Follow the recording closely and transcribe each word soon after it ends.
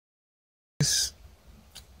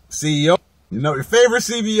CEO, your favorite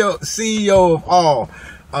CEO of all,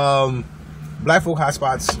 Black Folk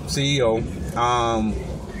Hotspots CEO.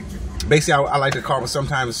 Basically, I like to call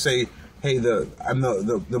sometimes say, hey, I'm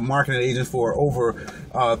the marketing agent for over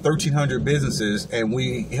 1,300 businesses, and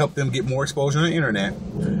we help them get more exposure on the internet.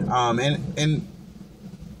 And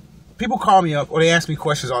people call me up or they ask me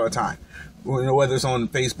questions all the time, whether it's on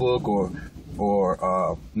Facebook or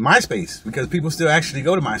MySpace, because people still actually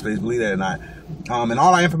go to MySpace, believe that or not. And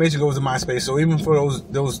all our information goes to MySpace. So even for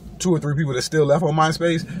those 2 or 3 people that still left on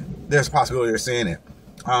MySpace, there's a possibility they're seeing it.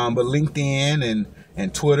 But LinkedIn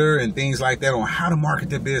and Twitter and things like that on how to market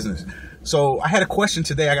their business. So I had a question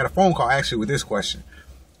today. I got a phone call actually with this question.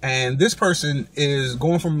 And this person is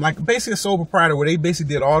going from like basically a sole proprietor where they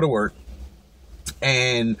basically did all the work.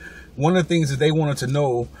 And one of the things that they wanted to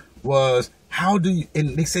know was, how do you,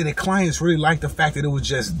 and they say that clients really like the fact that it was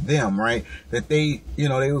just them, right? That they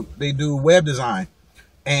do web design.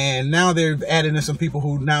 And now they've added in some people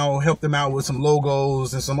who now help them out with some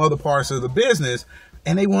logos and some other parts of the business.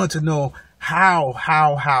 And they wanted to know how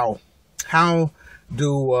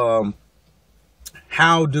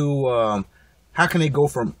do they go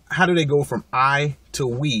from I to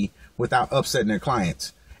we without upsetting their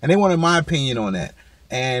clients? And they wanted my opinion on that.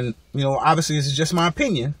 And, obviously this is just my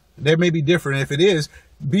opinion. There may be different. If it is,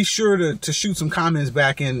 be sure to shoot some comments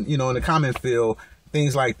back in the comment field,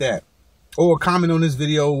 things like that, or comment on this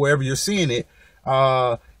video wherever you're seeing it,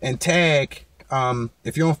 and tag,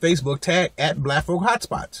 if you're on Facebook, tag at Black Folk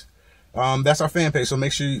Hotspots. That's our fan page. So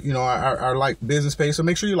make sure, our like business page. So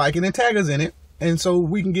make sure you like it and tag us in it. And so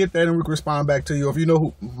we can get that and we can respond back to you. If you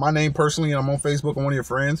know my name personally and I'm on Facebook and one of your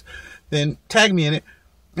friends, then tag me in it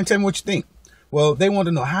and tell me what you think. Well, they want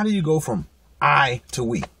to know, how do you go from I to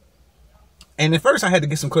we? And at first I had to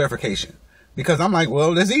get some clarification, because I'm like,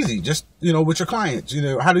 well, that's easy. Just, with your clients,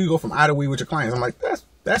 how do you go from I to we with your clients? I'm like,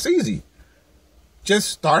 that's easy. Just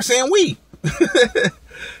start saying we,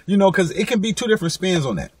 because it can be 2 different spins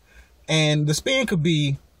on that. And the spin could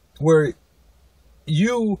be where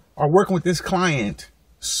you are working with this client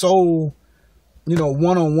so,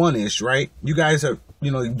 one-on-one-ish, right? You guys are,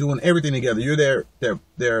 doing everything together. You're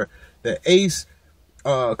their ace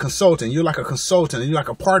consultant. You're like a consultant, and you're like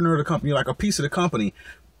a partner of the company. You're like a piece of the company.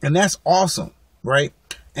 And that's awesome, right?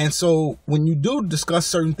 And so when you do discuss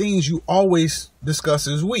certain things, you always discuss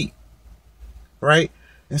as we, right?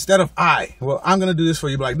 Instead of I. Well, I'm going to do this for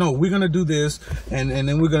you. Like, no, we're going to do this, and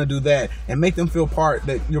then we're going to do that, and make them feel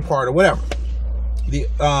that you're part of whatever.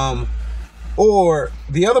 Or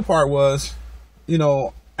the other part was,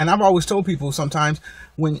 and I've always told people sometimes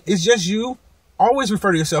when it's just you, always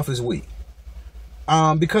refer to yourself as we.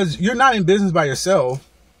 Because you're not in business by yourself.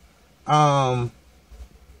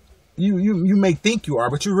 You may think you are,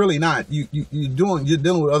 but you're really not. You're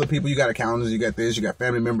dealing with other people. You got accountants, you got this, you got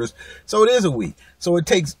family members. So it is a we. So it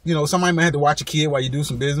takes, somebody might have to watch a kid while you do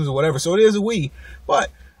some business or whatever. So it is a we. But,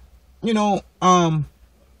 a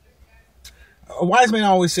wise man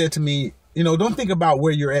always said to me, don't think about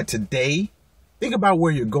where you're at today. Think about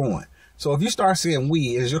where you're going. So if you start saying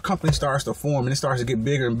we, as your company starts to form and it starts to get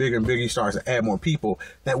bigger and bigger and bigger, you start to add more people,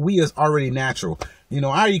 that we is already natural.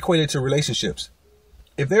 I equate it to relationships.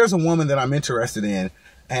 If there's a woman that I'm interested in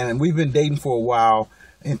and we've been dating for a while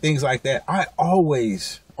and things like that, I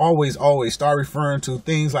always start referring to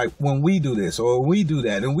things like when we do this or we do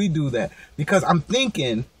that and we do that, because I'm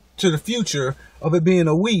thinking to the future of it being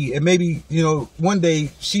a we, and maybe, one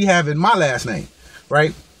day she having my last name,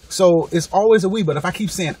 right? So it's always a we. But if I keep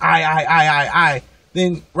saying I,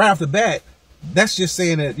 then right off the bat, that's just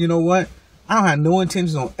saying that, I don't have no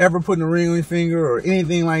intentions on ever putting a ring on your finger or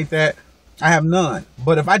anything like that. I have none.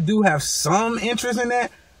 But if I do have some interest in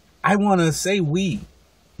that, I want to say we,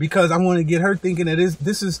 because I want to get her thinking that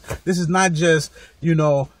this is not just,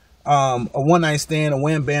 a one night stand, a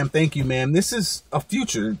wham bam, thank you, ma'am. This is a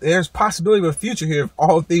future. There's possibility of a future here if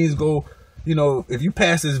all things go, if you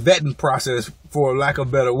pass this vetting process, for lack of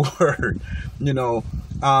a better word,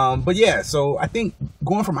 but yeah, so I think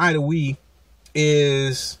going from I to we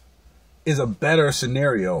is a better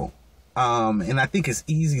scenario. And I think it's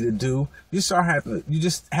easy to do. You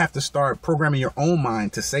just have to start programming your own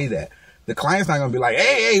mind to say that. The client's not going to be like,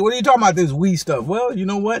 hey, what are you talking about this we stuff? Well, you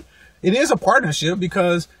know what? It is a partnership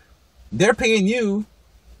because they're paying you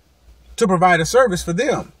to provide a service for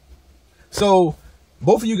them. So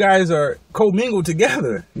both of you guys are co-mingled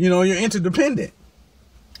together. You're interdependent.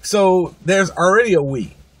 So there's already a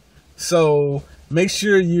we. So make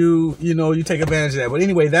sure you take advantage of that. But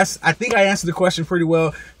anyway, I think I answered the question pretty well.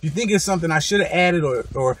 If you think it's something I should have added,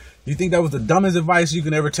 or you think that was the dumbest advice you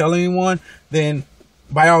can ever tell anyone, then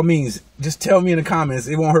by all means, just tell me in the comments.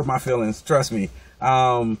 It won't hurt my feelings. Trust me.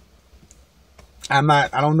 I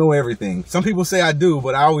don't know everything. Some people say I do,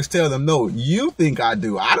 but I always tell them, no, you think I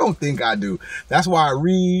do. I don't think I do. That's why I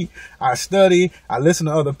read, I study, I listen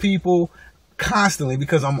to other people constantly,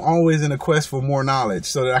 because I'm always in a quest for more knowledge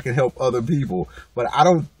so that I can help other people. But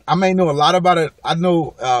I may know a lot about it. I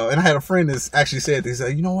know, and I had a friend that actually said this. He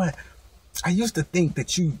said, you know what? I used to think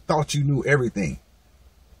that you thought you knew everything.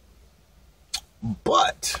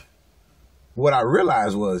 But what I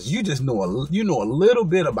realized was you just know a little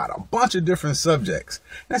bit about a bunch of different subjects.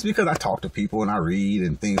 That's because I talk to people and I read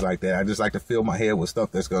and things like that. I just like to fill my head with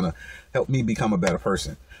stuff that's going to help me become a better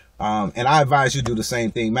person. And I advise you to do the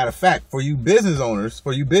same thing. Matter of fact, for you business owners,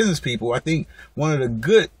 for you business people, I think one of the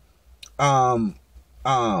good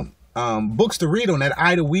books to read on that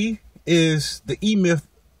Ida We is The E-Myth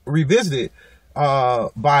Revisited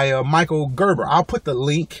by Michael Gerber. I'll put the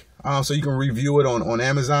link so you can review it on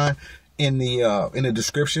Amazon in the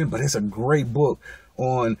description. But it's a great book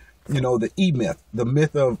on, the E-Myth, the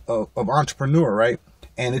myth of entrepreneur, right?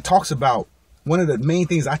 And it talks about, one of the main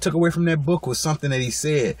things I took away from that book was something that he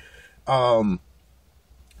said.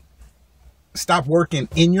 Stop working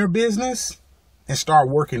in your business and start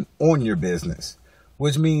working on your business,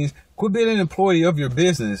 which means quit being an employee of your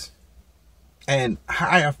business and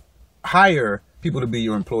hire people to be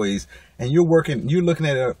your employees. And you're looking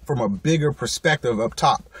at it from a bigger perspective up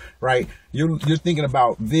top, right? You're thinking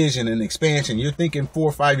about vision and expansion. You're thinking 4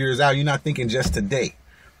 or 5 years out. You're not thinking just today.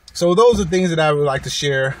 So those are things that I would like to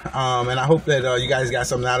share. And I hope that you guys got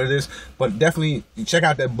something out of this, but definitely check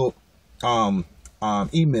out that book,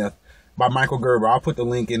 E-Myth by Michael Gerber. I'll put the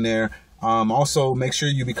link in there. Also make sure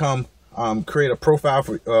you create a profile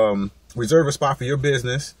for, reserve a spot for your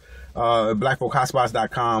business,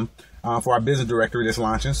 blackfolkhotspots.com, for our business directory that's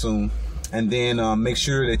launching soon. And then make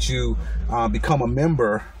sure that you become a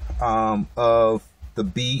member of the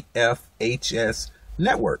BFHS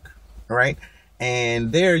network, all right?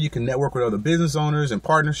 And there you can network with other business owners and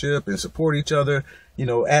partnership and support each other,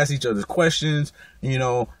 ask each other's questions.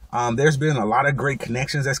 There's been a lot of great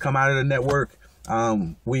connections that's come out of the network.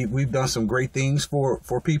 We've done some great things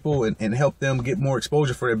for people and help them get more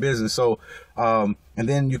exposure for their business. So, and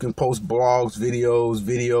then you can post blogs,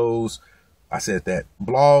 videos. I said that,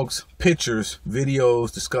 blogs, pictures,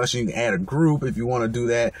 videos, discussion. You can add a group if you want to do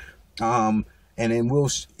that. And then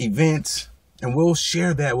events, and we'll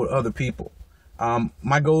share that with other people.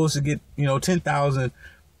 My goal is to get, 10,000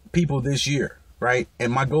 people this year, right?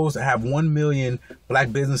 And my goal is to have 1 million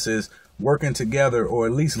black businesses working together, or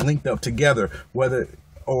at least linked up together, whether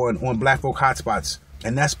on Black Folk Hotspots.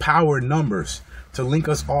 And that's power in numbers to link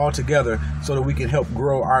us all together so that we can help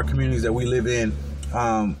grow our communities that we live in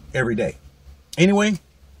every day. Anyway,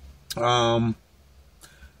 that's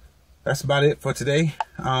about it for today.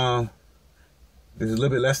 It's a little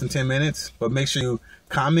bit less than 10 minutes, but make sure you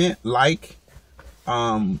comment, like,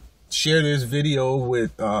 share this video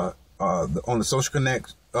with on the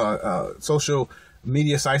social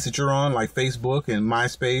media sites that you're on, like Facebook and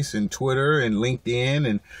MySpace and Twitter and LinkedIn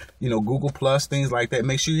and Google Plus, things like that.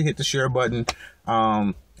 Make sure you hit the share button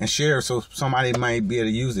and share, so somebody might be able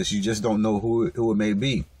to use this. You just don't know who it may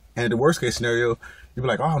be. And in the worst case scenario, you'll be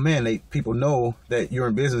like, oh man, people know that you're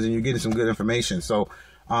in business and you're getting some good information. So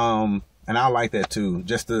and I like that too,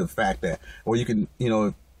 just the fact that, or you can, if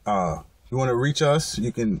you want to reach us,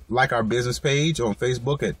 you can like our business page on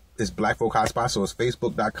Facebook it's Black Folk Hotspots. So it's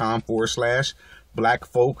facebook.com/Black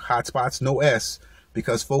Folk Hotspots, no S,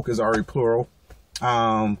 because folk is already plural.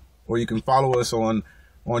 Or you can follow us on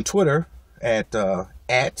Twitter at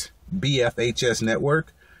BFHS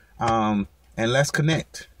Network. And let's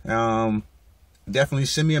connect. Definitely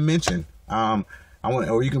send me a mention. Or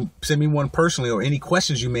you can send me one personally, or any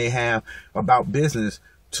questions you may have about business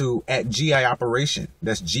to @GI Operation.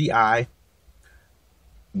 That's GI,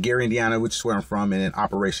 Gary, Indiana, which is where I'm from, and then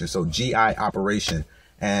Operation. So GI Operation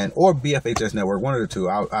or BFHS Network, one of the two.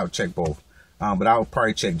 I'll check both. But I'll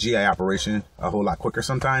probably check GI Operation a whole lot quicker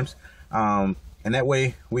sometimes. And that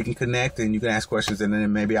way we can connect and you can ask questions, and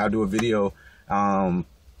then maybe I'll do a video for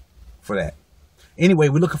that. Anyway,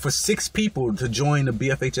 we're looking for 6 people to join the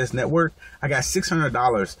BFHS network. I got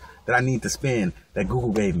 $600 that I need to spend that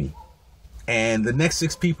Google gave me. And the next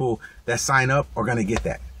 6 people that sign up are going to get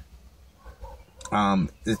that.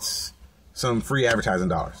 It's some free advertising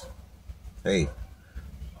dollars. Hey,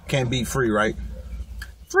 can't beat free, right?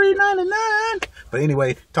 Free 99. But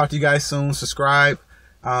anyway, talk to you guys soon. Subscribe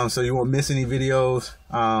so you won't miss any videos.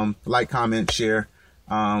 Like, comment, share.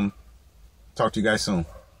 Talk to you guys soon.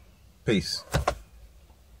 Peace.